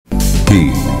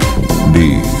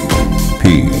Tbps,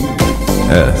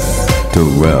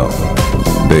 Terrell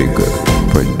Baker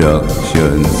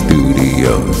Production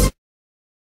Studios.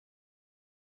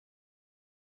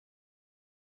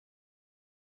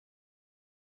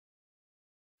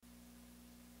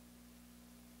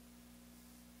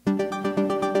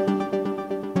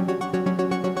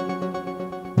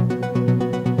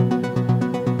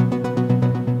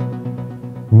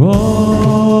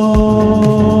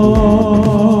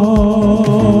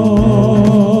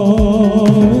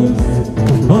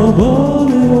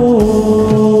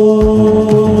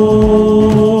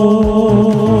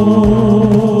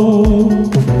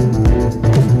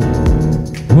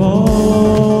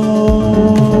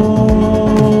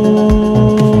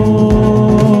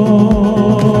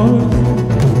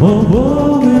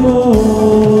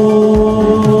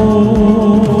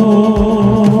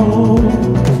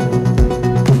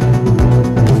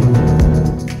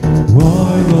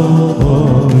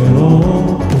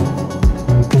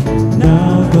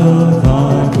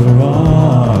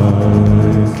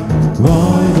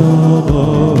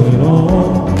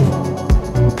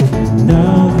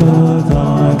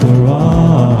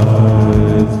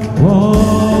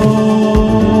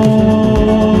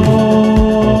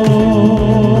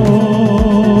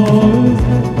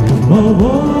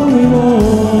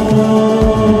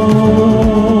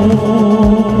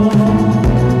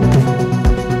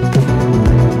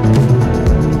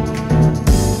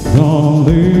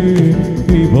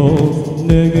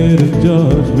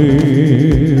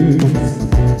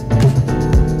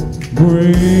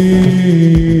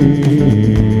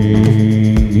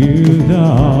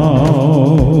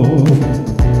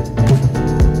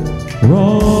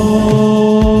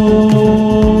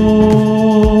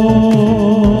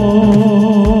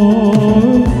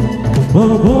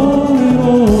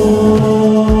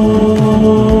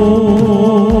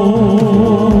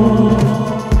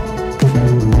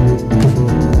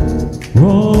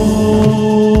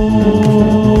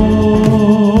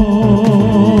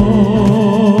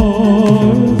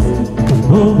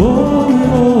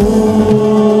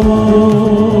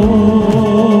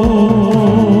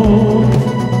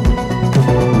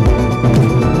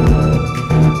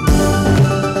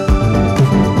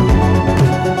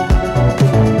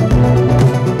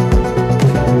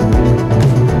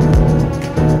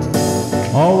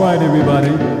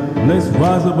 Let's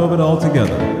rise above it all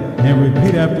together and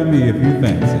repeat after me if you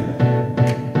fancy.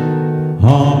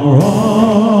 I'm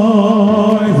rising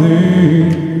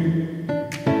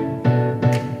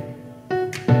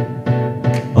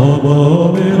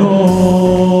above it all.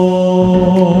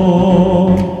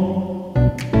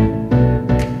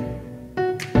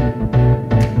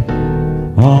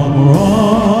 I'm rising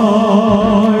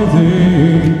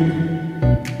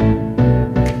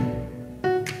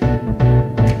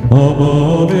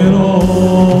above it all.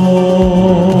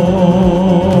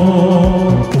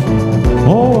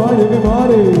 All right,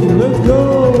 everybody, let's go.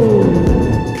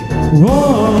 Rise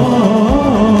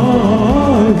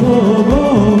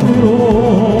above it all.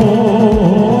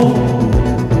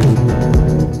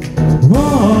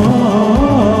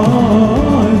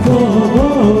 Rise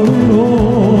above it all.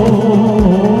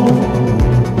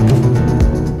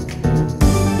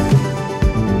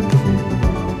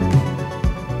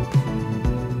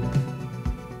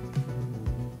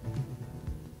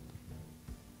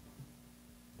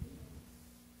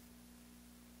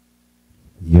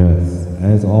 Yes,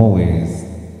 as always,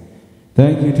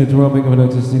 thank you to Terrell Baker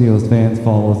Production Studios fans,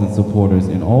 followers, and supporters,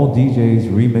 and all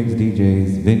DJs, remix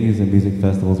DJs, venues, and music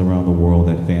festivals around the world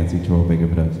that fancy Terrell Baker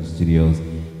Production Studios.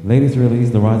 Latest release,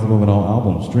 the Rise Above It All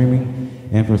album, streaming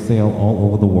and for sale all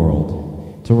over the world.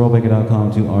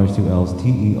 TerrellBaker.com, 2 R's, 2 L's,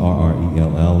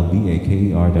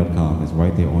 TerrellBaker.com is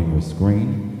right there on your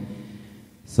screen.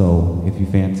 So if you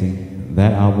fancy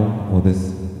that album or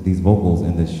these vocals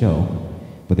in this show,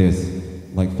 but there's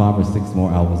like 5 or 6 more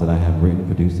albums that I have written,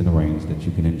 produced, and arranged that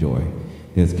you can enjoy.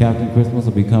 There's Captain Christmas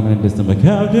will be coming in December.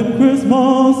 Captain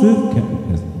Christmas is...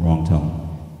 wrong tone.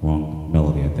 Wrong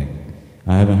melody, I think.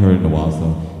 I haven't heard it in a while,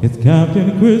 so... It's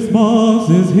Captain Christmas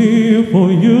is here for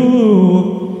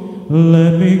you.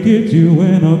 Let me get you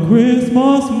in a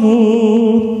Christmas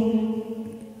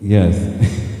mood. Yes.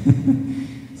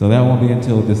 So that won't be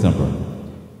until December.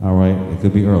 All right? It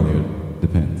could be earlier.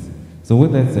 Depends. So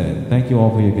with that said, thank you all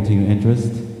for your continued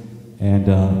interest, and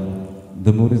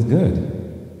the mood is good,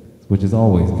 which is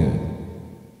always good.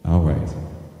 All right.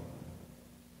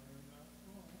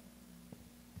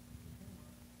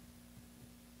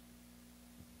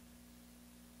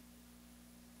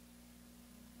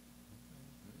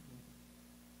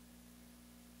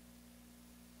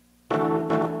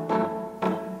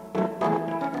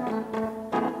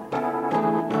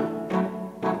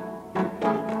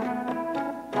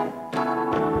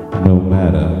 No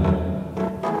matter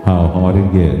how hard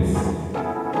it gets,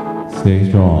 stay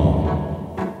strong,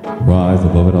 rise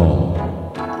above it all.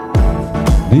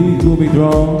 These will be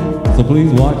drawn, so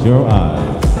please watch your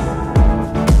eyes.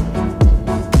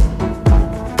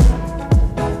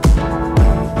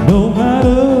 No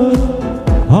matter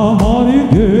how hard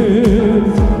it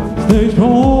gets, stay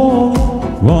strong,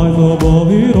 rise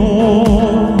above it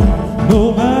all.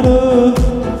 No matter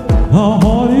how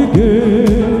hard it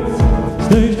gets,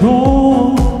 stay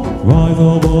strong, rise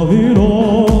above it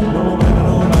all. No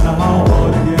matter how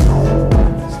hard it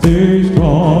gets, stay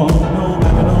strong. No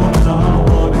matter how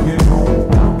hard it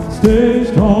gets, stay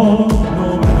strong. No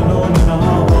matter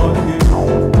how hard it gets,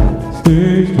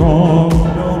 stay strong.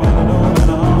 No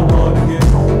matter how hard it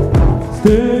gets,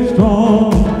 stay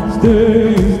strong.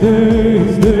 Stay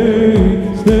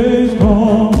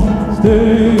strong.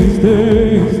 Stay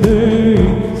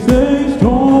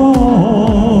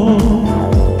strong.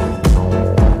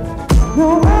 No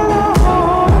matter how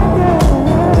hard it gets,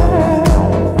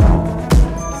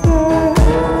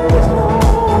 stay strong.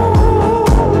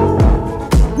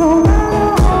 No matter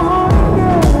how hard it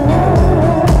gets.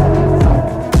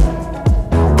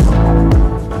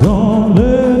 Don't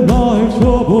let life's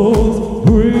troubles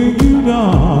bring you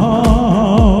down.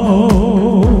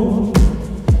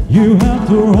 You have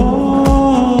to rise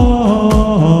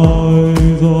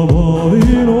above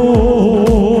it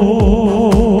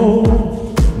all.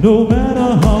 No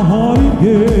matter how hard it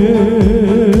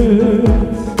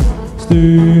gets,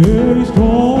 stay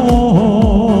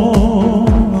strong.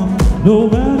 No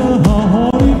matter how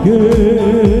hard it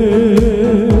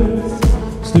gets,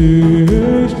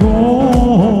 stay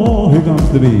strong. Here comes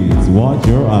the beats. Watch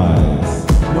your eyes.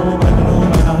 No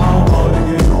matter how hard it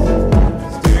gets,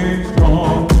 stay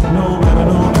strong. No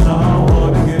matter how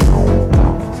hard it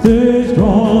gets, stay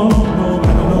strong.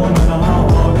 No matter how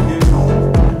hard it gets,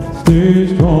 stay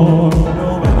strong. No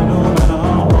matter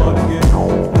how hard it gets,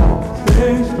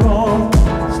 stay strong.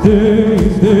 Stay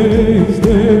strong.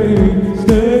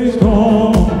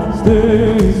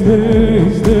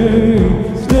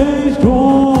 Stay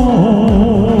strong.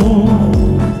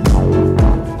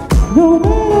 No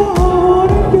matter how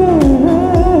hard it gets,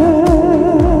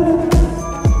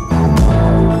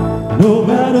 no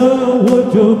matter what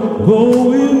you're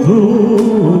going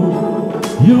through,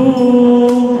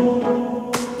 you'll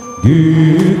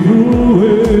get through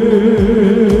it.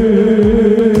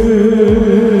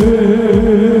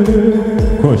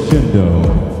 Crescendo.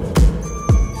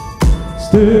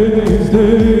 Stay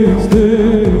strong.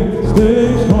 Stay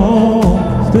strong.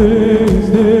 Stay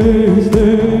strong.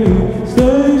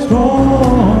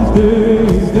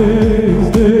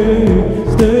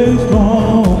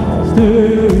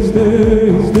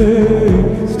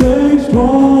 Stay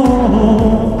strong.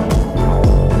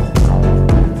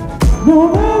 No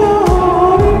matter how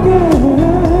hard it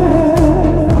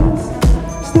gets,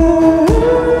 stay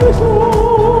strong.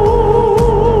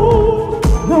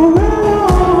 No matter how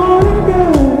hard it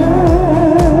gets,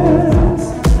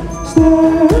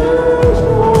 stay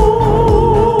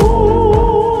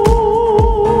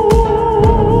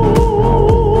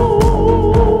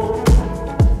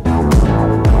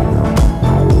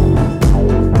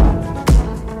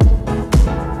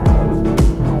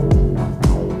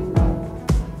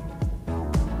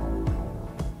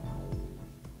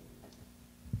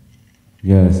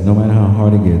Yes, no matter how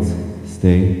hard it gets,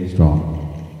 stay strong.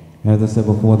 As I said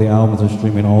before, the albums are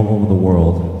streaming all over the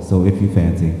world, so if you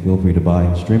fancy, feel free to buy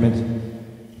and stream it.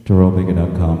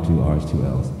 TerrellBaker.com, 2 R's, 2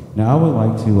 L's. Now, I would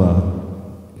like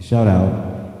to shout out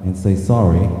and say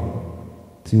sorry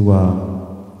to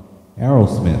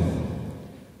Aerosmith,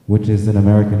 which is an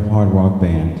American hard rock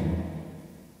band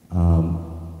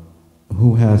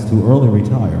who has to early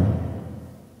retire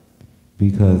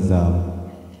because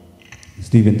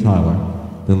Steven Tyler,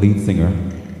 the lead singer,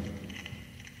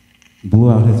 blew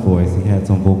out his voice. He had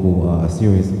some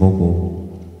serious vocal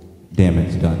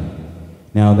damage done.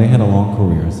 Now, they had a long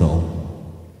career, so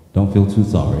don't feel too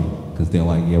sorry, because they're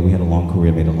like, yeah, we had a long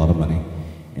career, made a lot of money,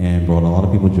 and brought a lot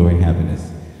of people joy and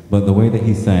happiness. But the way that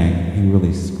he sang, he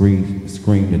really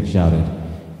screamed and shouted.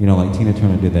 You know, like Tina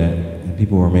Turner did that, and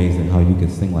people were amazed at how you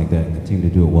could sing like that and continue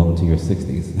to do it well into your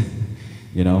 60s.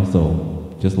 You know,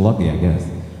 so just lucky, I guess.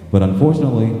 But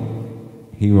unfortunately,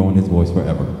 he ruined his voice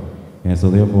forever. And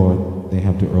so therefore, they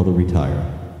have to early retire.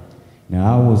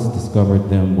 Now, I discovered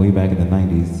them way back in the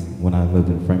 90s when I lived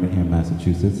in Framingham,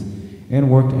 Massachusetts,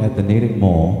 and worked at the Natick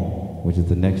Mall, which is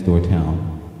the next door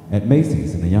town, at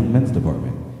Macy's in the Young Men's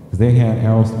Department, because they had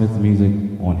Aerosmith's music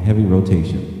on heavy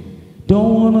rotation.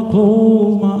 Don't wanna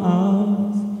close my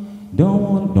eyes,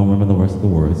 don't remember the rest of the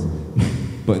words,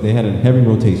 but they had a heavy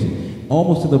rotation.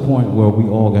 almost to the point where we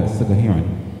all got sick of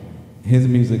hearing his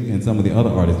music and some of the other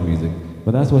artists' music.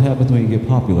 But that's what happens when you get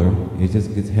popular. It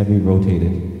just gets heavy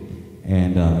rotated.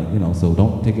 And, you know, so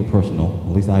don't take it personal.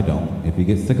 At least I don't. If you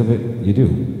get sick of it, you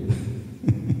do.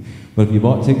 But if you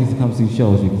bought tickets to come see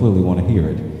shows, you clearly want to hear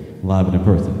it live and in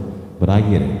person. But I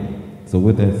get it. So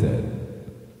with that said,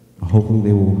 hopefully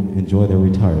they will enjoy their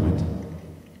retirement.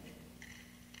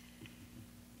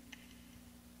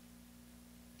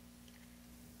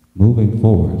 Moving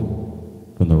forward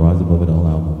from the Rise Above It All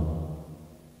album.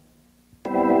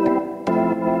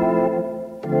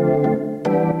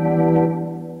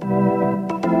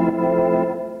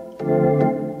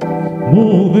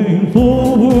 Moving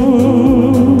forward,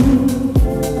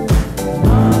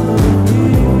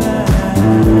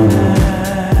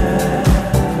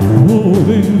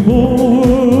 moving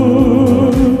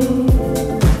forward,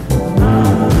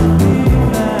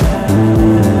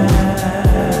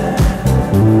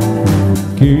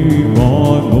 keep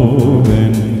on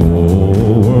moving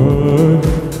forward,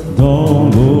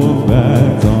 don't look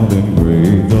back, something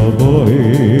great up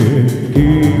ahead,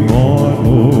 keep on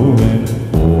moving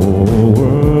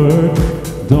forward,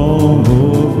 don't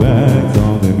look back,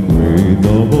 something great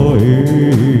up ahead.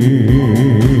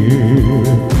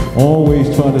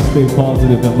 Always try to stay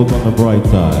positive and look on the bright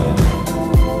side.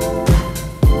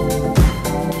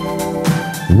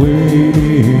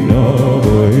 Waiting up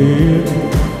ahead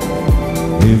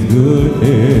is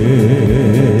goodness.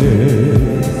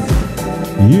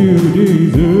 You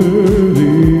deserve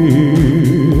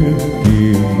it.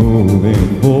 Keep moving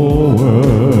forward.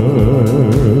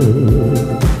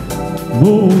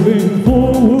 Moving forward.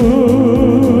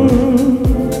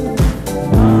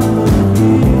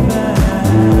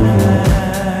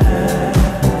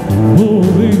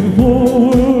 Moving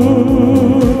forward.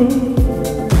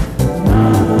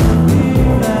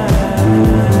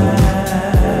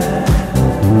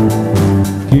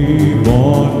 Keep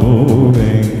on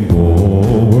moving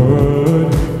forward.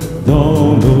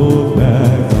 Don't look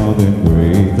back, something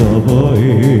great up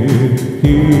ahead.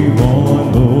 Keep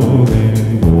on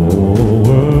moving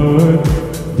forward.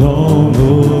 Don't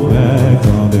look back,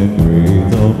 something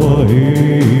great up ahead.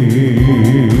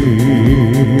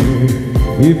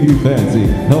 If you fancy,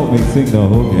 help me sing the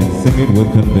hook and sing it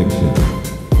with conviction.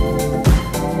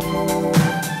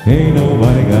 Ain't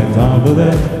nobody got time for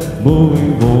that.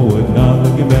 Moving forward, not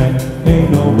looking back. Ain't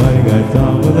nobody got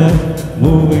time for that.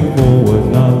 Moving forward,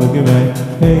 not looking back.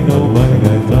 Ain't nobody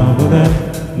got time for that.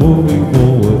 Moving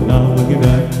forward, not looking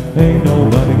back. Ain't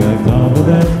nobody got time for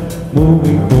that.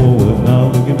 Moving forward,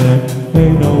 not looking back.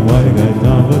 Ain't nobody got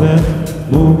time for that.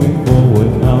 Moving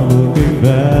forward, not looking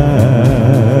back.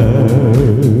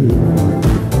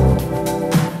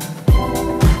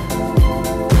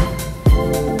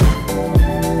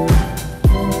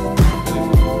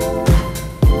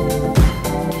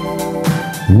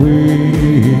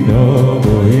 Waiting up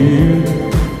ahead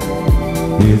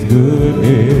is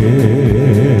goodness.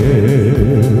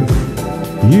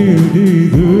 You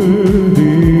deserve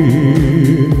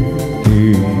it.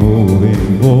 Keep moving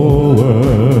forward.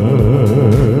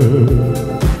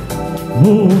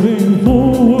 Moving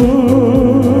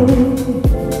forward.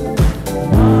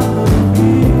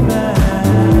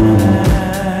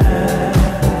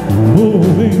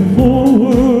 Moving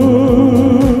forward.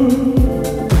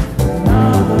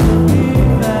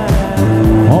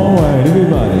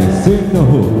 Sing the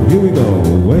hook, here we go.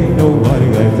 Ain't nobody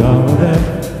got time for that.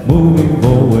 Moving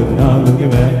forward, not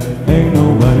looking back. Ain't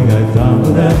nobody got time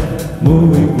for that.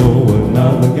 Moving forward,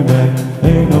 not looking back.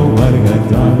 Ain't nobody got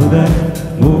time for that.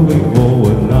 Moving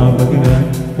forward, not looking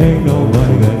back. Ain't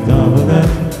nobody got time for that.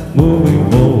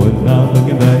 Moving forward, not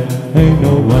looking back. Ain't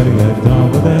nobody got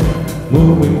time for that.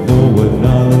 Moving forward,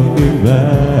 not looking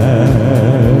back.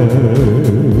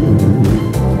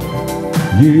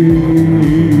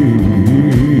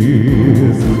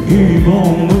 Keep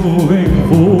on moving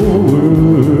forward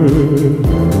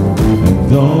and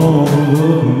don't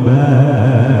look back.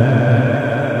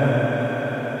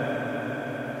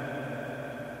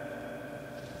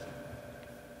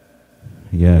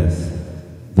 Yes,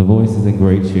 the voice is in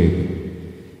great shape.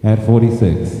 At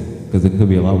 46, because it could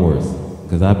be a lot worse,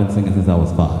 because I've been singing since I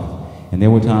was 5. And there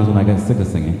were times when I got sick of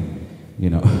singing, you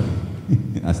know.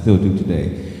 I still do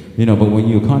today. You know, but when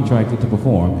you're contracted to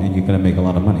perform and you're going to make a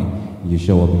lot of money, you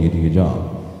show up and you do your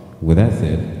job. With that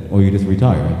said, or you just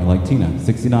retire. You're like Tina,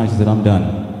 69, she said, I'm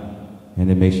done.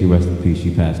 And it makes she rest in peace,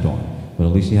 she passed on. But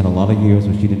at least she had a lot of years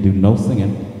when she didn't do no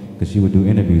singing, because she would do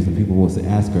interviews and people would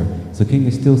ask her, so can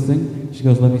you still sing? She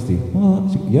goes, let me see. Well,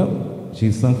 yep.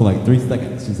 She sung for like 3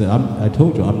 seconds. She said, I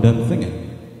told you, I'm done singing.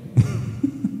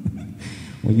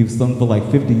 When you've sung for like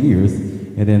 50 years,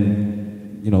 and then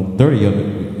 30 of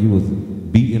it, you was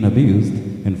beat and abused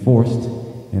and forced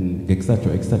and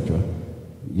etc., etc.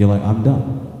 You're like, I'm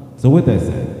done. So with that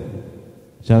said,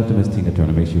 shout out to Miss Tina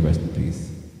Turner, may she rest in peace.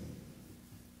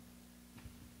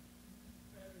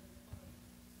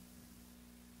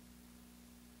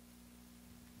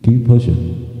 Keep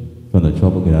pushing from the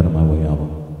Trouble Get Out of My Way album.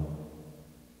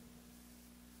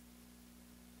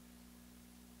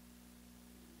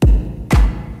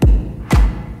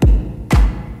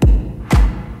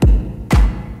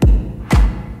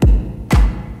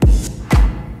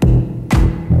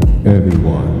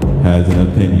 Everyone has an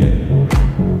opinion,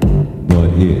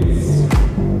 but it's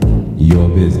your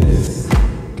business.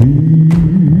 Keep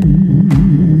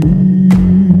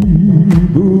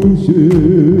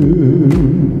pushing.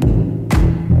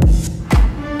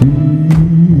 Keep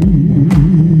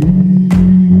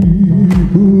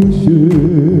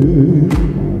pushing.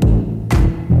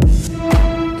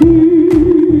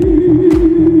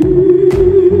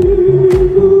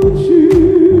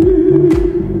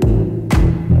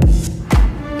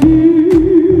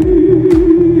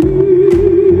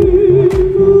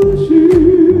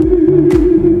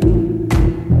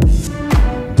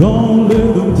 Don't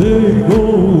let them take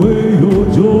away your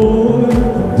joy.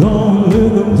 Don't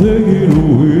let them take it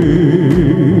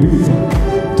away.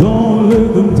 Don't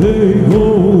let them take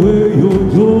away your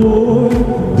joy.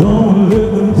 Don't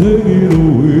let them take it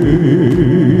away.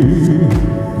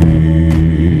 Keep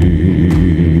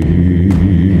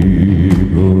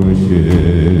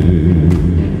pushing.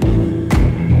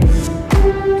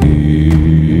 Keep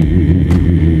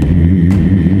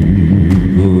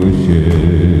pushing.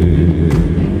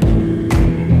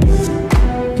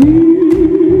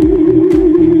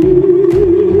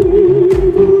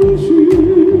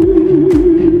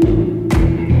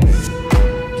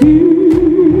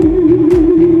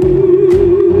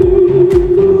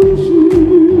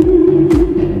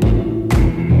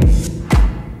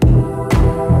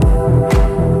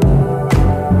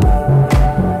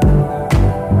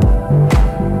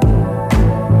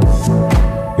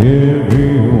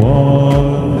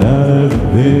 Everyone has an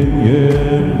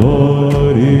opinion,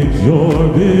 but it's your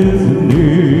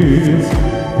business.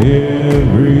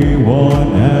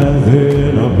 Everyone has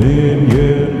an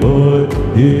opinion, but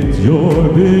it's your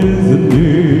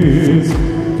business.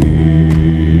 Keep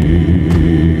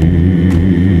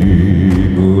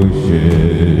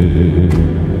pushing.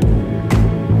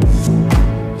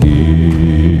 Keep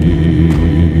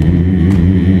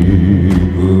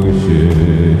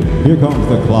pushing. Here comes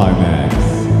the climax.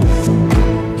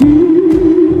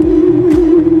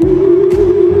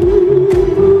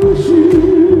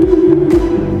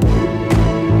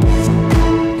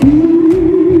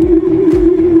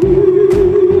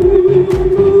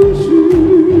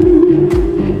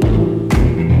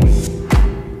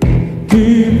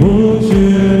 Keep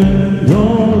pushing,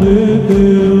 don't let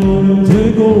them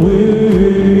take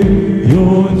away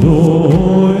your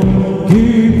joy.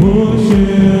 Keep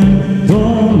pushing,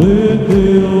 don't let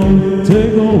them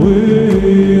take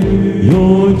away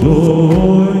your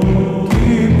joy.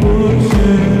 Keep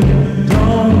pushing,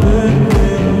 don't let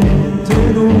them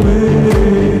take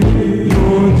away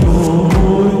your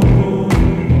joy.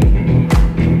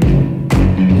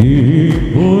 Keep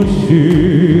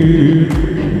pushing.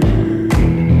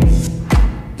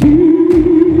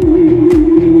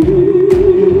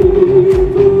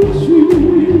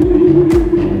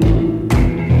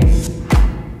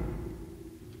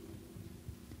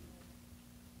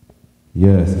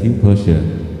 Yes, keep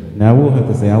pushing. Now, I will have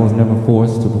to say, I was never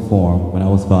forced to perform when I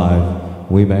was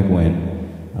 5, way back when.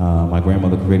 My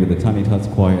grandmother created the Tiny Tots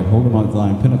Choir at Holy Mount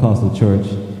Zion Pentecostal Church,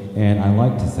 and I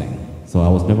like to sing. So I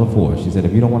was never forced. She said,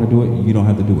 if you don't want to do it, you don't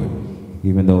have to do it.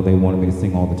 Even though they wanted me to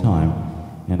sing all the time.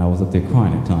 And I was up there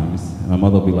crying at times. And my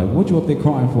mother would be like, what you up there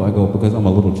crying for? I go, because I'm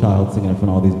a little child singing in front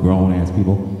of all these grown-ass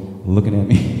people looking at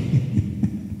me.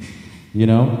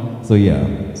 So yeah,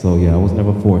 I was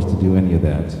never forced to do any of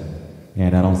that.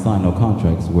 And I don't sign no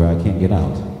contracts where I can't get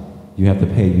out. You have to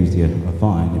pay usually a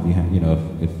fine if you have,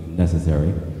 if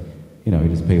necessary. You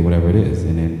just pay whatever it is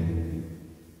and then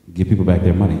give people back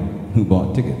their money who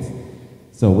bought tickets.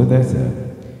 So with that said,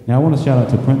 now I want to shout out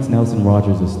to Prince Nelson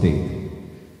Rogers' estate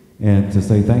and to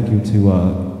say thank you to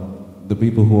the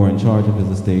people who are in charge of his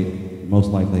estate, most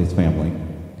likely his family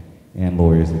and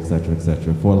lawyers,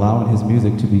 etc., for allowing his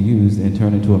music to be used and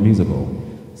turned into a musical.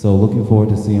 So looking forward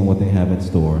to seeing what they have in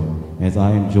store as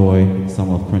I enjoy some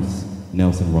of Prince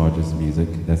Nelson Rogers' music.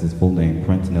 That's his full name,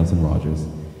 Prince Nelson Rogers.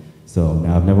 So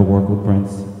now I've never worked with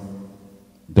Prince,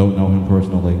 don't know him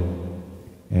personally,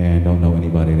 and don't know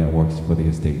anybody that works for the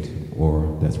estate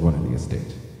or that's running the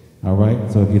estate. All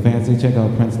right, so if you fancy, check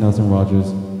out Prince Nelson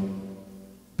Rogers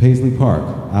Paisley Park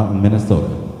out in Minnesota.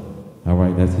 All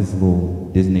right, that's his little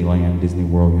Disneyland, Disney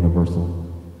World,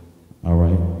 Universal. All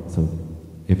right, so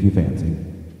if you fancy.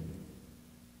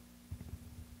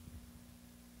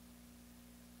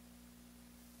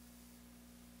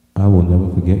 I will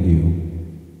never forget you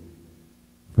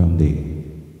from the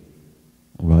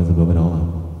Rise Above It All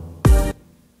album.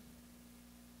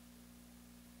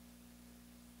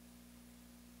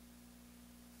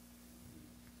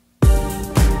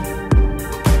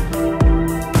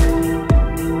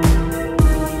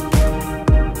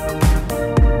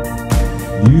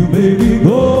 You may be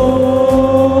gone,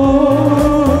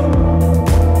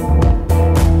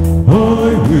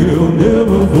 I will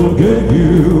never forget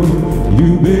you.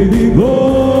 You may be gone,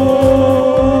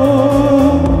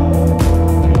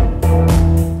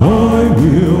 I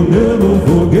will never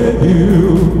forget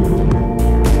you.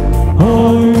 I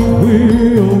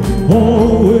will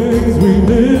always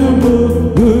remember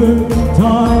good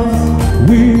times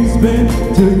we spent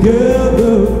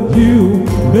together. You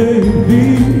may be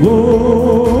gone,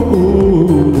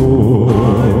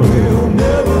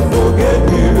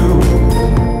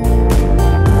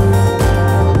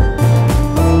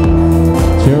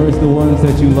 the ones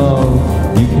that you love,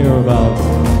 you care about,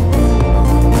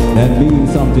 that mean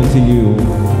something to you.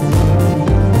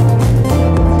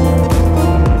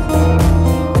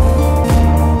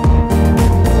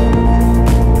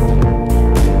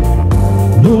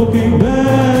 Looking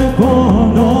back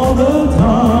on all the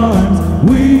times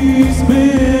we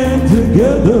spent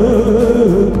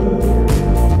together,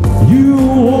 you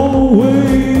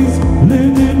always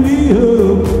lifted me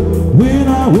up when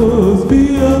I was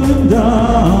feeling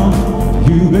down.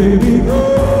 You baby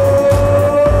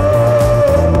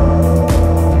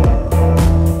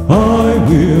I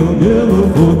will never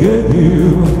forget you.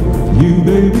 You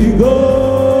baby go.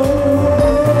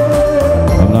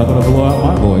 I'm not gonna blow out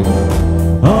my voice.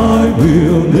 I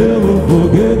will never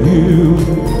forget you.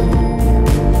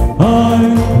 I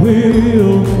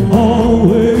will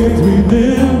always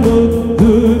remember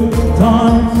good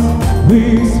times we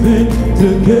spent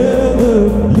together.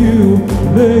 You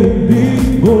made me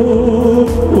go.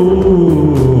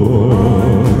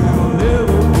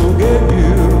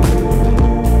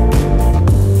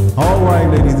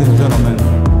 Ladies and gentlemen,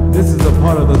 this is a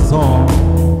part of the song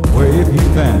where if you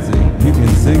fancy, you can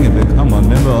sing and become a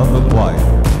member of the choir.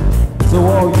 So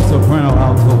all you soprano,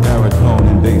 alto, baritone,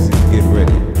 and basses, get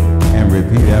ready and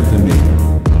repeat after me.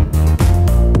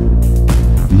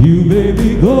 You may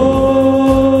be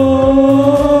gone,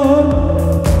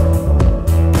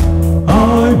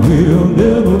 I will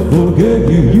never forget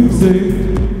you. You say,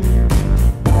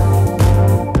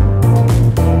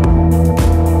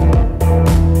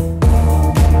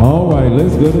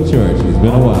 let's go to church. It's been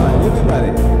a while.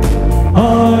 Everybody.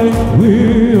 I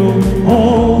will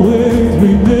always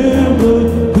remember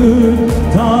good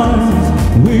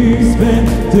times we spent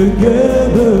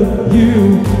together.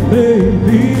 You made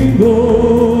me go.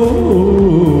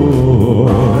 I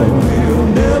will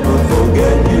never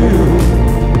forget you.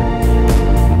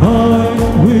 I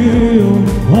will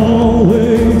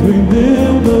always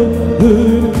remember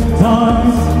good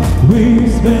times we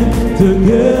spent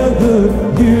together.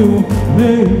 You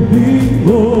made me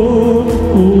go.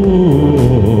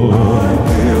 I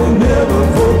will never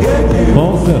forget you.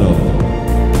 Falsetto.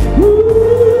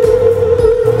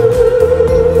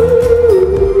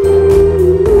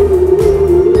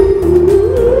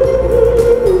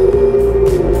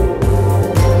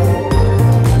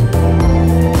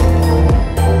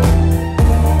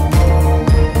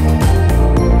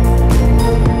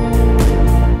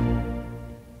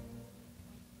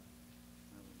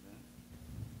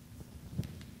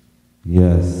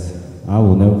 Yes, I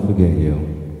will never forget you.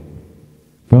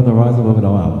 From the Rise Above It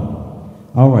All album.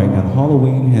 All right, now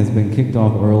Halloween has been kicked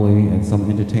off early at some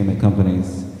entertainment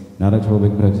companies, not at Terrell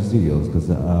Production Studios, because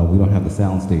we don't have the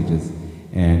sound stages.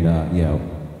 And yeah,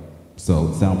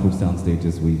 so soundproof sound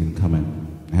stages where you can come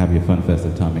and have your fun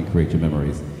festive time and create your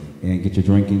memories. And get your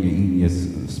drinking, your eating, your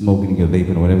smoking, your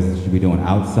vaping, or whatever you should be doing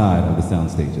outside of the sound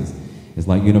stages. It's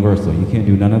like Universal. You can't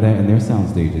do none of that in their sound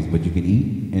stages, but you can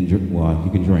eat and drink, well,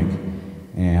 you can drink.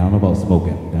 And I don't know about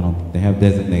smoking. They have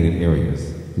designated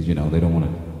areas, because you know, they don't want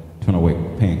to turn away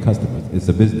paying customers. It's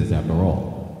a business after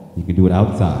all. You can do it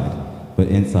outside, but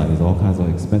inside there's all kinds of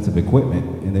expensive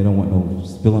equipment, and they don't want no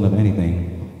spilling of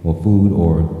anything, or food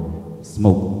or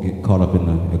smoke get caught up in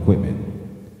the equipment,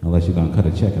 unless you're gonna cut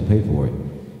a check and pay for it.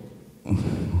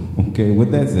 Okay,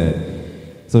 with that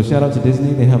said, so shout out to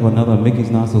Disney. They have another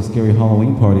Mickey's Not So Scary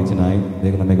Halloween party tonight.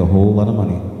 They're gonna make a whole lot of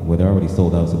money. Well, they're already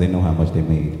sold out, so they know how much they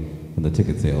made from the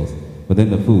ticket sales. But then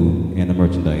the food and the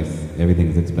merchandise, everything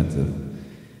is expensive.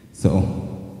 So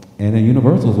And then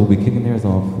Universal's will be kicking theirs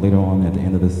off later on at the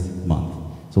end of this month.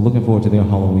 So looking forward to their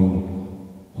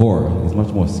Halloween horror. It's much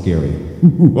more scary.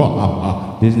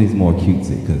 Disney's more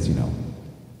cutesy because, you know,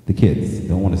 the kids.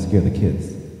 Don't want to scare the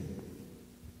kids.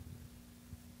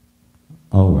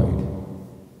 All right.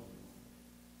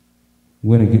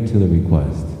 We're going to get to the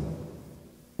request.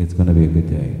 It's going to be a good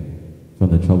day. From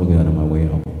the Trouble Get Out of My Way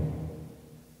album.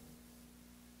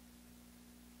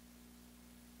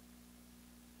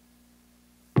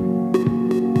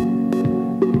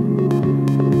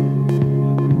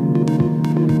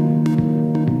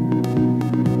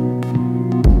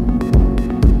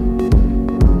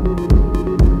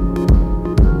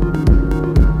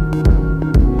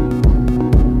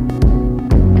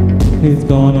 It's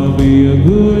gonna be a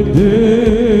good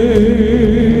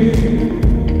day.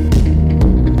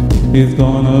 It's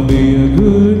gonna be a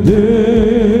good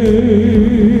day.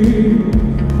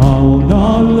 I will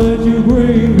not let you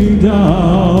bring me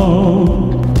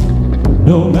down.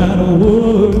 No matter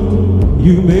what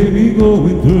you may be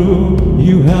going through,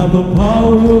 you have the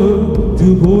power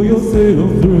to pull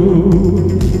yourself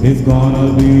through. It's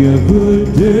gonna be a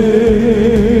good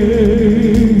day.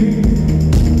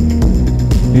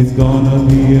 It's gonna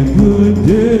be a good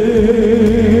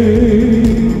day.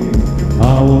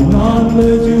 I will not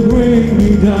let you bring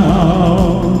me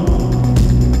down.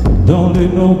 Don't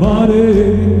let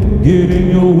nobody get in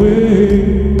your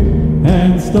way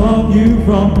and stop you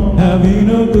from having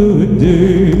a good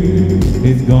day.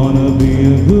 It's gonna be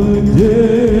a good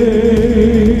day.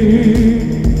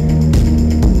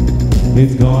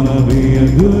 It's gonna be a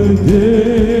good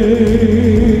day.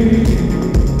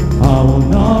 I will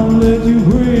not let you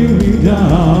bring me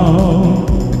down.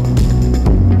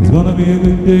 It's gonna be a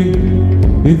good day.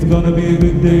 It's gonna be a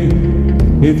good day.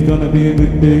 It's gonna be a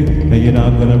good day, and you're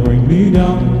not gonna bring me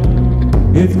down.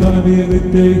 It's gonna be a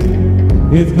good day.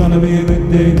 It's gonna be a good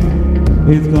day.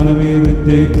 It's gonna be a good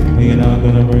day, and you're not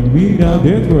gonna bring me down.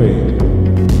 They're great.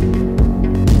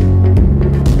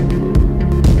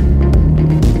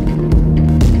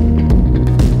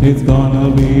 It's gonna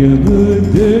be a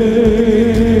good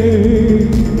day.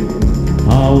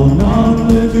 I will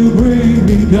not let you bring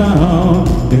me down.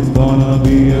 It's gonna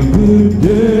be a good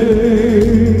day.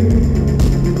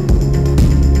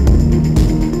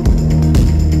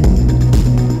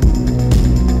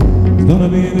 It's gonna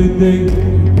be a good day.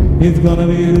 It's gonna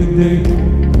be a good day.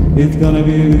 It's gonna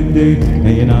be a good day,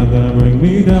 and you're not gonna bring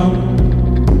me down.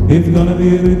 It's gonna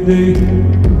be a good day.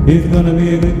 It's gonna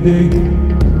be a good day.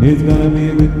 It's gonna be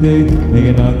a good day, and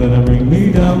you're not gonna bring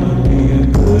me down. It'll be a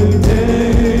good day.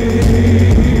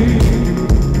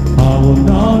 I will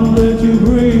not let you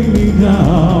bring me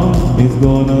down. It's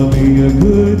gonna be a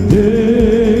good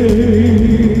day.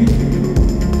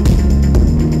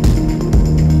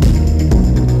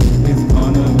 It's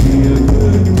gonna be a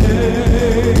good day.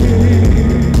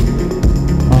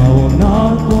 I will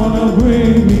not wanna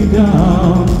bring me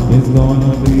down. It's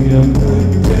gonna be a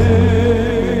good day.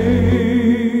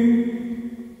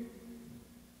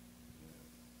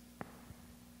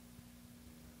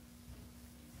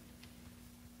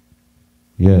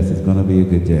 Yes, it's gonna be a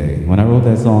good day. When I wrote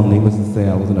that song, needless to say,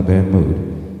 I was in a bad mood.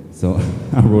 So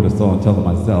I wrote a song telling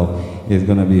myself it's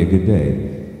gonna be a good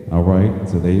day. All right,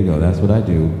 so there you go. That's what I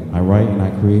do. I write and I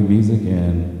create music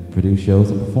and produce shows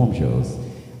and perform shows.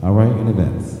 All right, and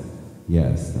events.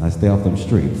 Yes, I stay off them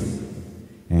streets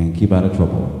and keep out of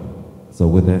trouble. So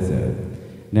with that said,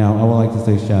 now I would like to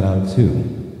say shout out to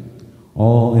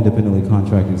all independently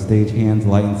contracted stage hands,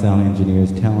 light and sound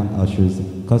engineers, talent ushers,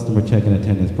 customer check-in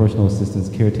attendants, personal assistants,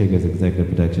 caretakers, executive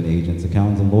protection agents,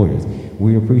 accountants, and lawyers.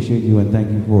 We appreciate you and thank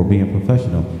you for being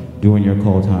professional during your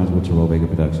call times with Terrell Baker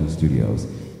Production Studios,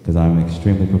 because I'm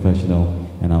extremely professional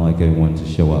and I like everyone to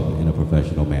show up in a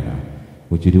professional manner.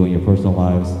 What you do in your personal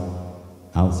lives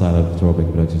outside of Terrell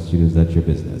Baker Production Studios, that's your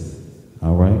business.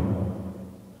 All right?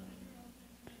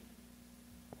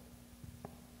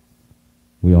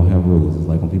 We all have rules. It's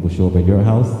like when people show up at your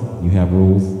house, you have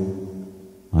rules.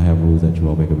 I have rules at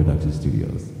Terrell Baker Production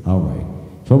Studios. All right.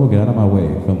 Trouble Get Out of My Way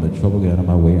from the Trouble Get Out of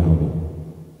My Way album.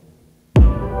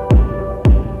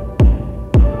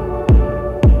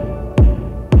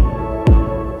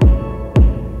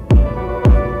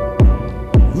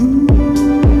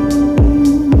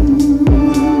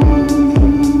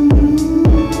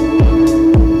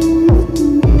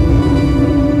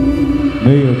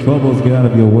 May your troubles get out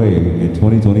of your way in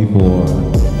 2024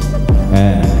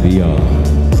 and beyond.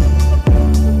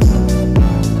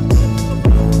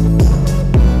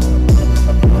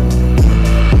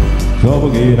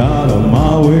 Trouble get out of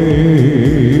my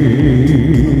way.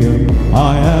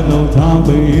 I have no time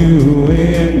for you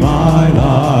in my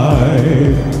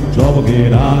life. Trouble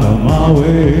get out of my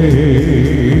way.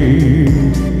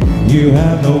 You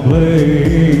have no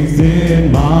place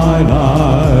in my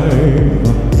life.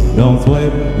 Don't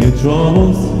sweat your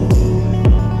troubles,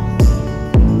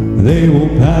 they will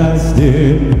pass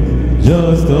in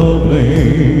just a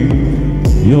blink.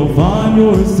 You'll find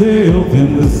yourself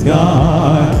in the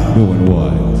sky. Doing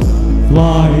what?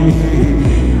 Flying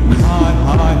high,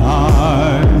 high,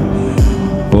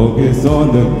 high. Focus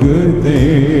on the good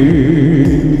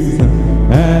things,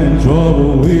 and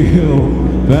trouble will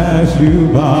pass you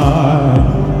by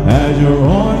as you're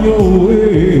on your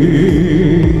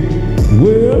way.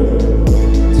 Well,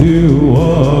 to a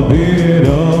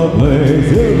better place.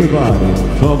 Everybody,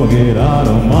 trouble, get out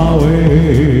of my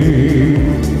way.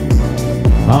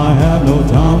 I have no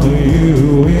time for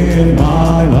you in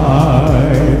my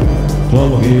life.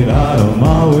 Trouble, get out of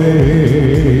my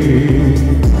way.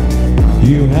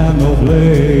 You have no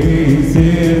place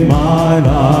in my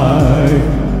life.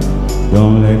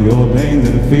 Don't let your pains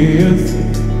and fears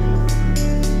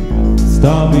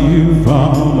stop you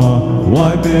from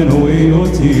wiping away your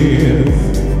tears.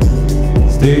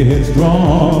 Stay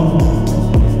headstrong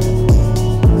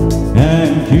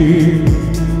and keep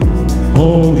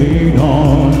holding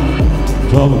on.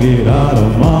 Trouble, get out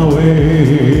of my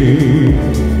way.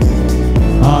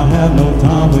 I have no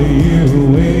time for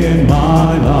you in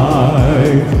my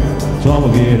life.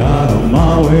 Trouble, get out of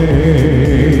my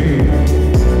way.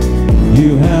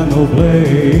 You have no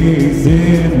place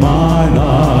in my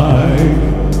life.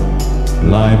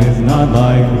 Life is not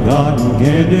like cotton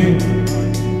candy.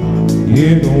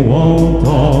 It won't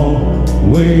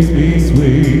always be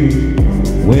sweet.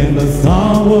 When the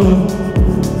sour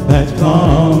patch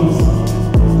comes,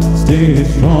 stay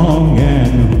strong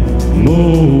and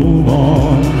move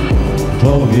on.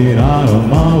 Trouble, get out of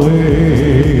my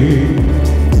way.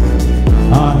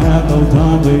 I have no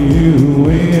time for you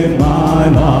in my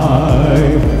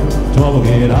life. Trouble,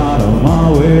 get out of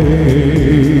my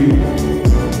way.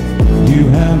 You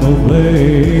have no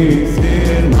place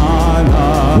in my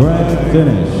life. Right,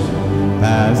 finish.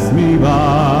 Pass me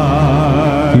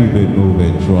by. Keep it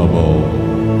moving, trouble.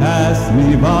 Pass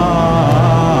me by.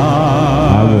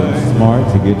 I work smart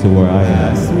to get to where I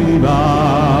am. Pass me by.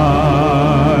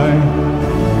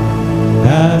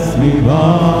 Pass me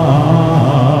by.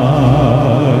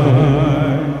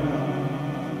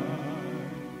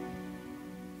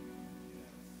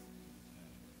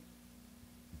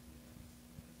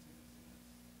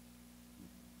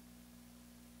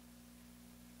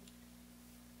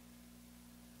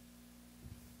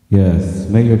 Yes,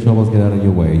 make your troubles get out of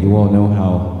your way. You all know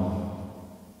how,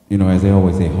 as they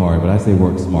always say, hard, but I say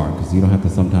work smart, because you don't have to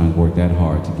sometimes work that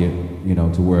hard to get,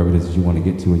 to wherever it is that you want to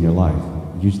get to in your life,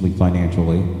 usually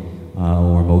financially,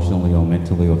 or emotionally, or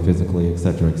mentally, or physically,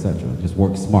 etc., etc. Just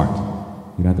work smart.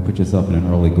 You don't have to put yourself in an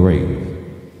early grave,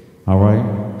 all right?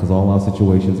 Because all our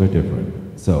situations are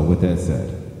different. So, with that said,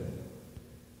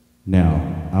 now,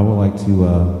 I would like to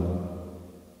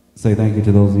say thank you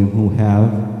to those of you who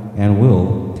have and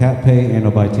will tap, pay, and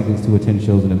or buy tickets to attend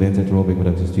shows and events at Terrell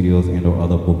Production Studios and or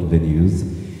other booked venues.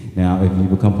 Now, if you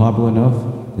become popular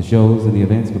enough, the shows and the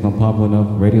events become popular enough,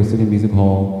 Radio City Music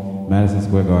Hall, Madison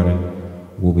Square Garden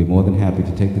will be more than happy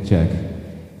to take the check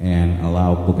and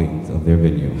allow bookings of their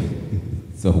venue.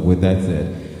 So with that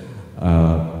said,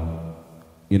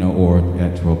 or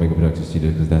at Terrell Production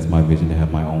Studios, because that's my vision, to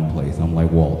have my own place. I'm like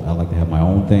Walt. I like to have my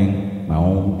own thing, my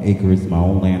own acres, my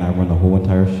own land. I run the whole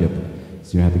entire ship.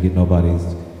 So you don't have to get nobody's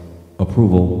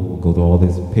approval, go through all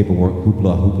this paperwork,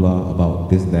 hoopla about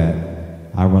this, that.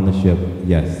 I run the ship,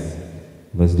 yes,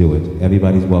 let's do it.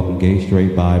 Everybody's welcome, gay,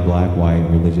 straight, bi, black, white,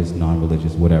 religious,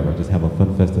 non-religious, whatever. Just have a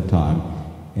fun, festive time.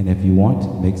 And if you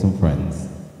want, make some friends.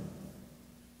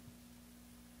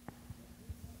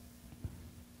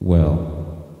 Well,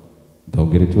 don't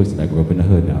get it twisted, I grew up in the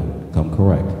hood now. Come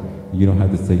correct. You don't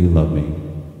have to say you love me.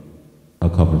 A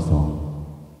cover song.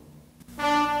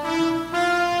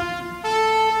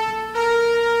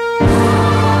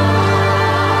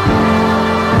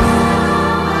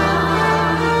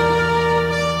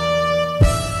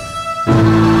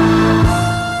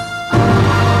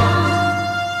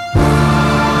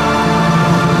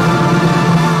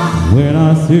 When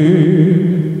I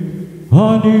said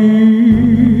I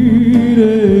needed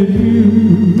you,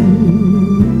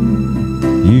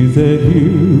 you said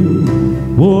you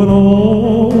would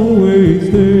always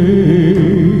stay.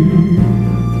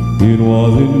 It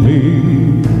wasn't me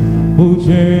who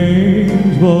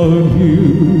changed but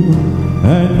you,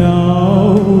 and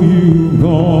now you've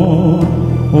gone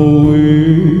away.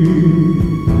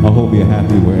 I hope you're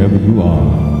happy wherever you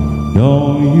are.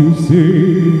 Don't you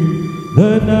see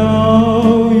that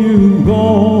now you've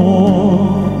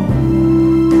gone,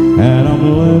 and I'm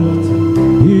left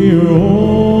here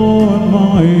on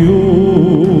my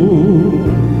own,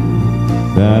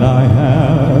 that I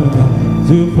have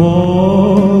to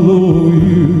follow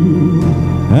you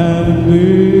and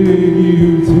beg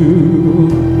you to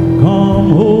come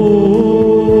home.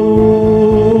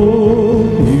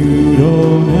 You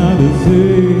don't have to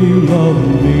say you love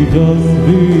me, just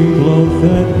be close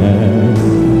at hand.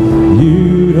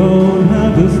 You don't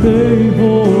have to stay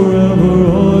forever,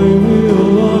 I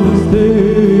will understand.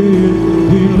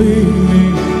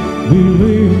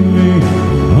 Believe me,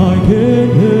 I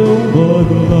can't help but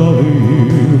love you.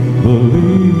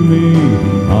 Believe me,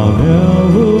 I'll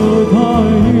never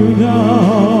tie you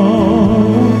down.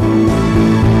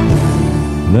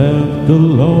 Left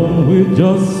alone with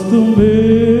just a memory,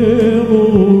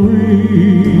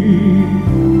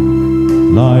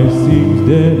 life seems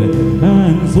dead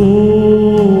and so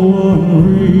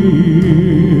unreal.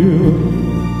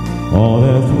 All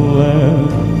that's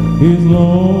left is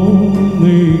loneliness.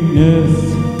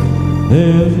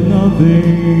 There's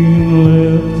nothing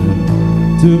left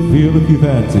to feel. If you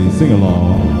fancy, sing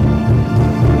along.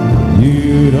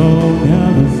 You don't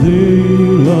have to say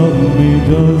you love me,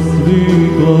 just be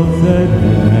close at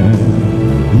hand.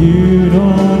 You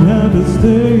don't have to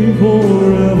stay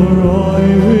forever, I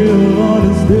will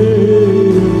understand.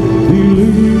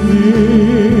 Believe me,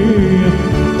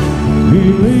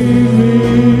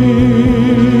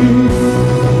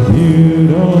 you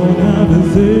don't have to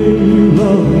say you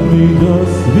love me,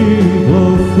 just be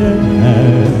close at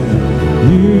hand.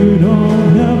 You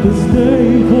don't have to stay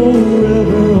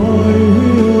forever, I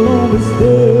will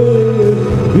understand.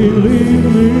 Believe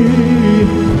me.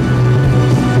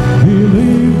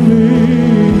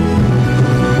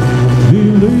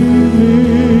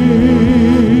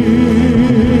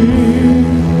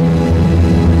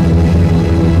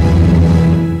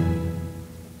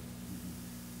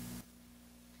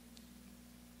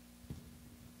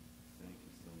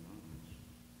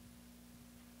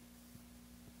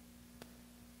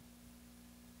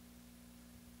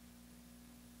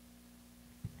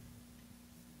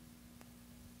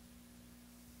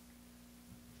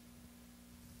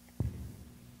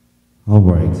 All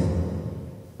right.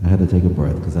 I had to take a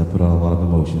breath because I put out a lot of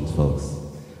emotions, folks.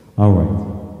 All right.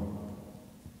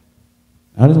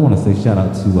 I just want to say shout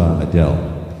out to Adele.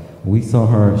 We saw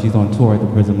her, she's on tour at the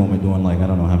present moment doing like, I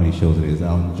don't know how many shows it is,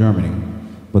 out in Germany.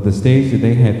 But the stage that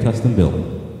they had custom built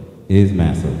is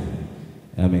massive.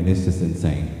 I mean, it's just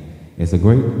insane. It's a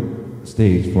great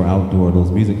stage for outdoor,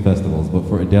 those music festivals. But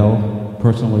for Adele,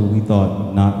 personally, we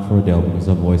thought not for Adele because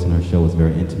her voice in her show is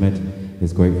very intimate.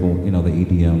 It's great for, you know, the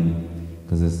EDM,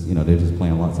 because it's, you know, they're just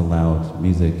playing lots of loud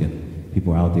music and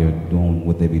people are out there doing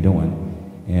what they be doing.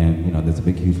 And, you know, there's a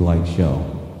big, huge light show.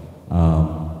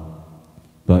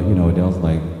 But, you know, Adele's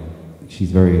like,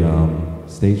 she's very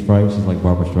stage fright. She's like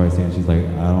Barbara Streisand. She's like,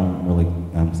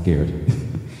 I'm scared.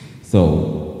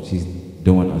 So she's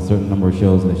doing a certain number of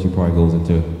shows and then she probably goes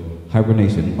into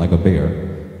hibernation like a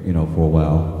bear, you know, for a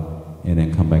while. And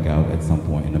then come back out at some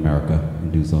point in America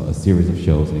and do a series of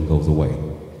shows and it goes away.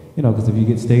 You know, because if you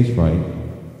get stage fright,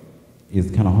 it's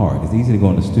kind of hard. It's easy to go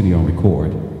in the studio and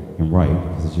record and write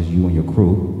because it's just you and your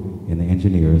crew and the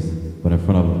engineers, but in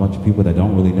front of a bunch of people that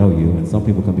don't really know you, and some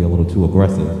people can be a little too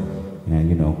aggressive. And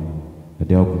you know,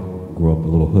 Adele grew up a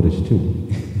little hoodish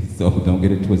too, so don't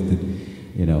get it twisted.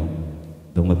 You know,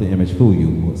 don't let the image fool you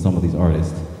with some of these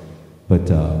artists. But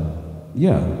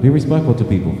yeah, be respectful to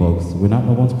people, folks. We're not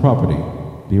no one's property.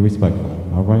 Be respectful.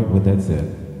 All right, with that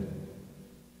said.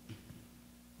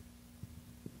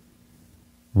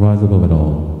 Rise above it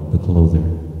all, the closer.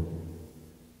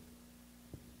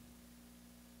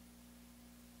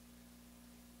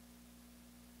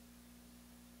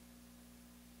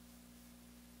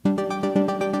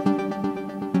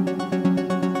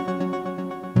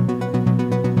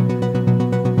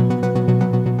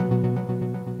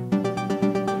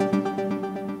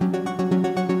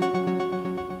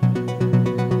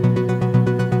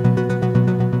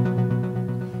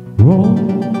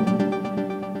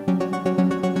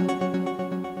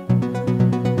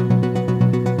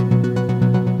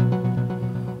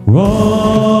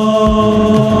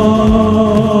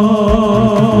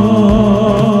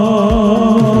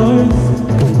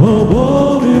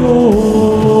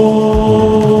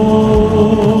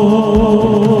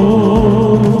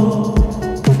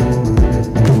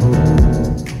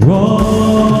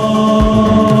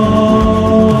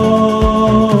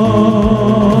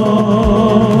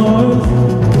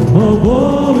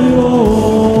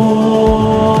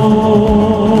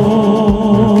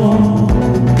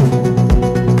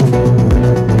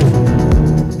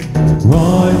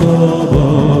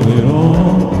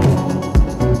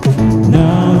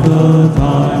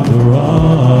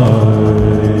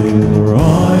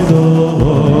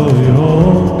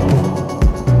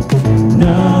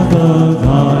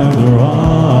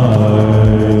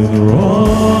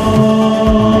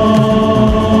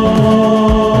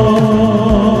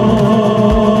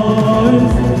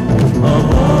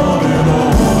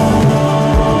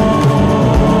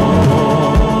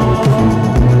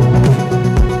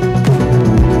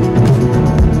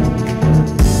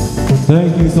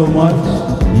 Thank you so much.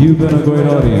 You've been a great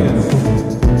audience.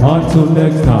 Until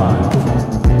next time.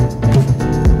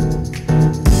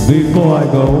 Before I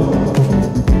go,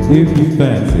 if you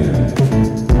fancy,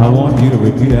 I want you to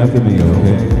repeat after me,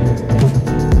 okay?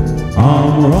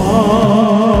 I'm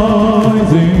rising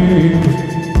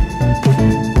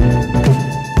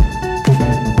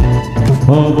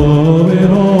above it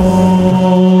all.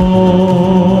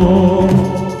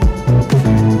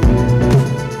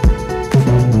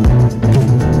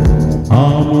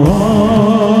 I'm rising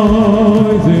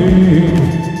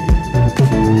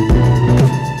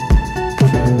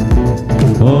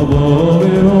above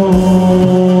it all.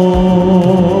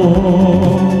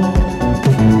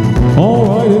 All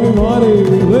right, everybody,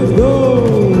 let's go.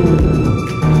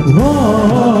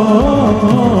 Rise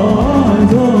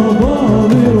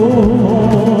above it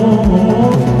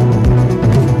all.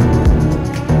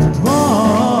 Rise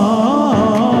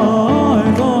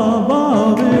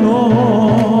above it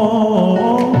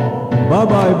all.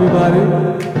 Bye-bye, everybody.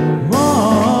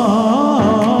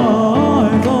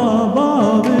 Rise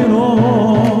above it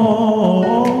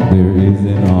all. There is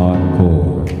an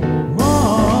encore. Rise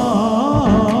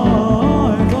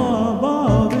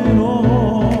above it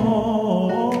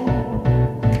all.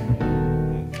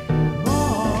 Rise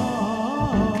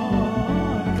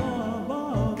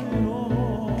above it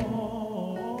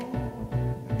all.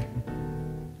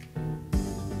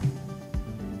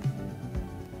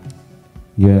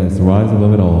 Yes, rise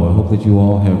above it all. I hope that you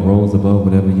all have rose above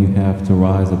whatever you have to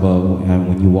rise above. And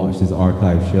when you watch this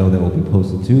archive show, that will be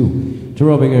posted to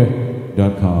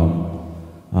terrellbigger.com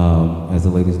as the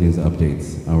latest news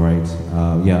updates. All right.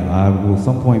 Yeah, I will at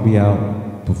some point be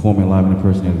out performing live in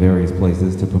person in various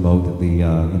places to promote the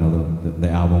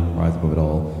album Rise Above It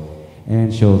All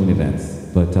and shows and events.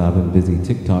 But I've been busy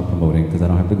TikTok promoting because I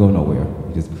don't have to go nowhere.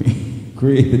 You just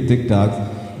create the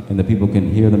TikToks and the people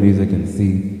can hear the music and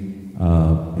see.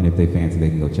 And if they fancy, they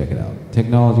can go check it out.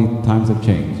 Technology, times have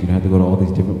changed. You don't have to go to all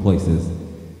these different places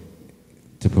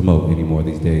to promote anymore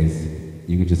these days.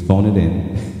 You can just phone it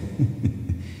in,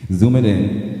 zoom it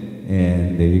in,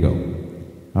 and there you go.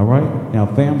 All right? Now,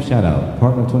 fam shout out.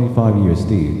 Partner of 25 years,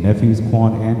 Steve. Nephews,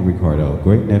 Quan and Ricardo.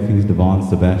 Great nephews, Devon,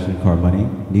 Sebastian, Carmoni.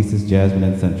 Nieces, Jasmine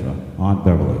and Centra. Aunt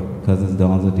Beverly. Cousins,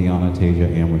 Donza, Deanna, Tasia,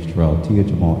 Amherst, Terrell, Tia,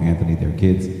 Jamal, Anthony, their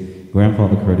kids.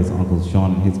 Grandfather Curtis, Uncles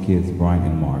Sean and his kids, Brian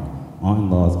and Mark.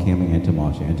 Aunt-in-laws, Cammie and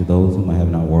Tamasha, and to those whom I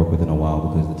have not worked with in a while,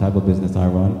 because the type of business I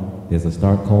run, there's a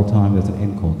start call time, there's an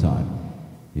end call time.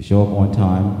 You show up on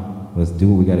time, let's do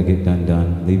what we gotta get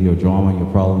done. Leave your drama, your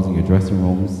problems in your dressing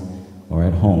rooms or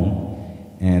at home,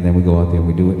 and then we go out there and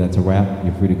we do it. That's a wrap.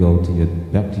 You're free to go to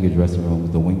back to your dressing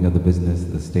rooms, the wing of the business,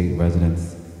 the state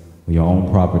residence, or your own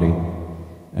property,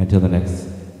 until the next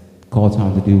call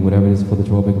time to do whatever it is for the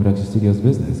Terrell Baker Production Studios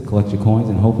business. Collect your coins,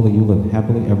 and hopefully you live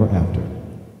happily ever after.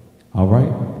 All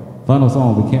right, final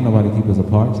song, We Can't Nobody Keep Us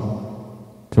Apart.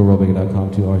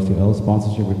 TerrellBaker.com, 2R2L,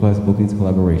 sponsorship requests, bookings,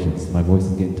 collaborations. My voice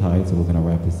is getting tired, so we're gonna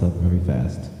wrap this up very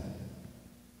fast.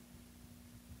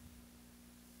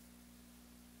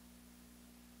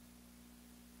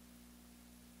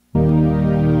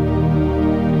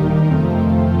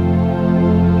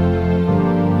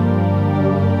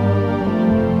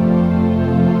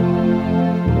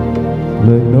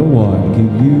 Let no one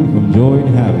keep you from joy and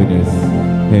happiness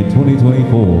in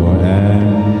 2024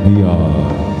 and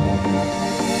beyond.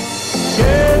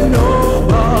 Can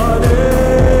nobody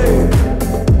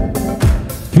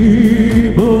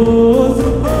keep us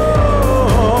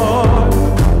apart?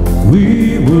 We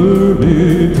were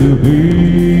meant to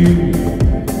be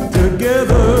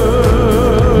together.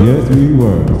 Yes, we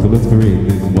were. So let's create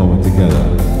this moment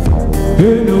together.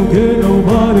 Can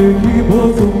nobody keep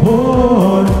us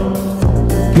apart?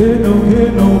 Can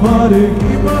nobody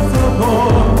keep us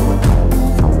apart?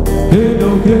 Can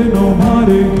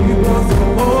nobody keep us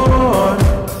apart?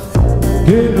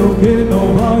 Can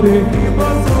nobody keep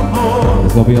us apart?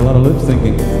 There's gonna be a lot of lip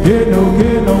syncing. Can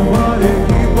nobody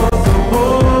keep us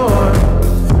apart?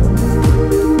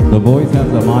 The voice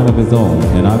has a mind of his own,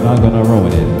 and I'm not gonna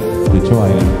ruin it to try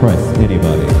and impress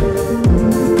anybody.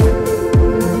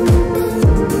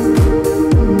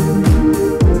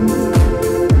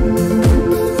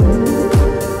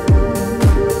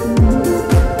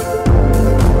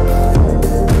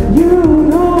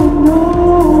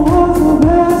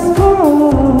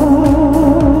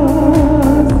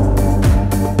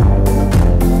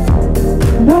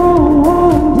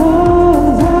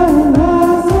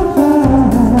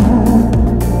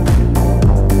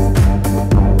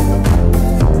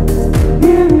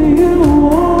 Give me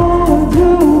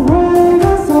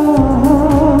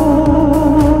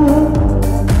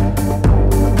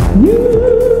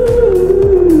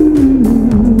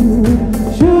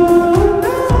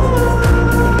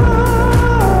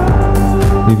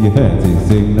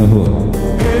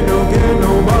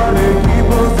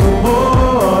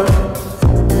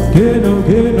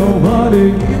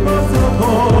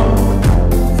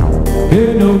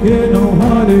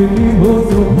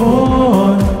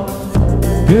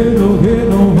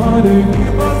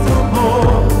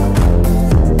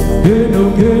Can't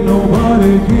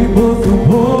nobody keep us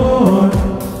apart.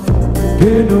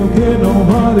 Can't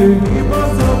nobody keep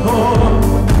us apart.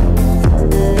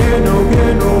 Can't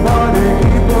nobody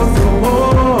keep us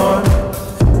apart.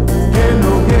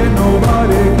 Can't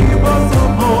nobody keep us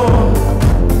apart.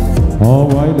 All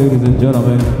right, ladies and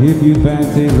gentlemen, if you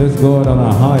fancy, let's go out on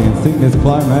a high and sing this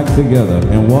climax together.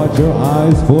 And watch your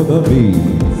eyes for the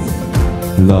beats.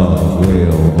 Love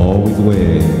will always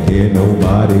win. Can't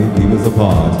nobody keep us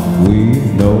apart. We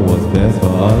know what's best for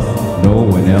us, no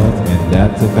one else, and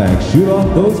that's a fact. Shoot off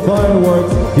those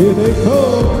fireworks. Here they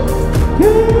come.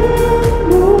 Can't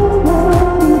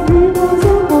nobody keep us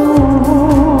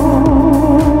apart.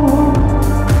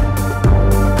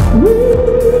 We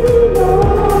know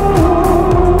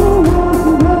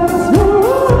what's best for us.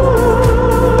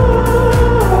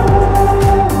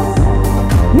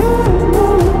 Yeah,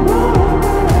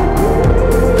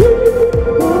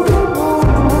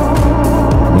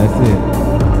 that's it.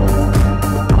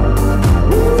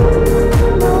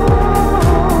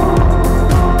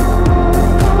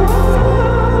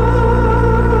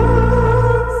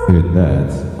 And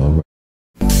that's all right.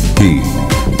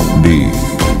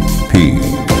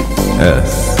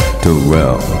 Tbps,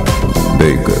 Terrell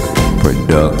Baker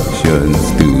Production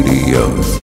Studios.